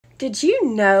Did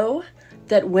you know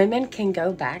that women can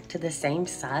go back to the same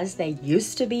size they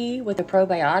used to be with a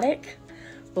probiotic?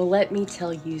 Well, let me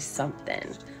tell you something.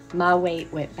 My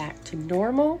weight went back to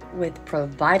normal with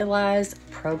Provitalize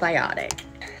probiotic.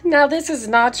 Now, this is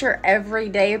not your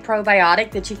everyday probiotic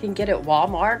that you can get at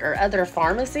Walmart or other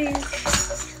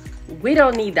pharmacies. We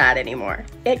don't need that anymore.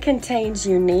 It contains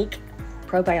unique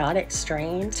probiotic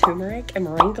strains, turmeric and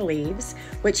moringa leaves,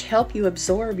 which help you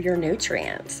absorb your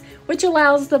nutrients, which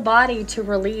allows the body to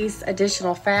release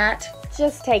additional fat.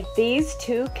 Just take these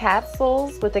 2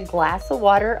 capsules with a glass of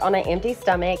water on an empty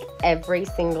stomach every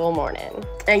single morning.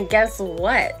 And guess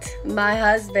what? My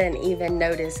husband even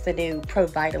noticed the new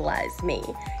Provitalize me.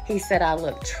 He said I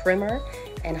look trimmer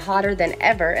and hotter than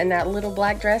ever in that little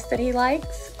black dress that he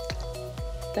likes.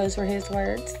 Those were his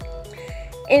words.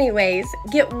 Anyways,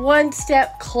 get one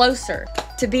step closer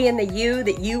to being the you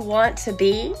that you want to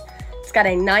be. It's got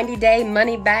a 90-day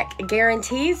money-back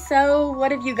guarantee, so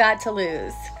what have you got to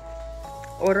lose?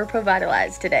 Order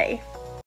Provitalize today.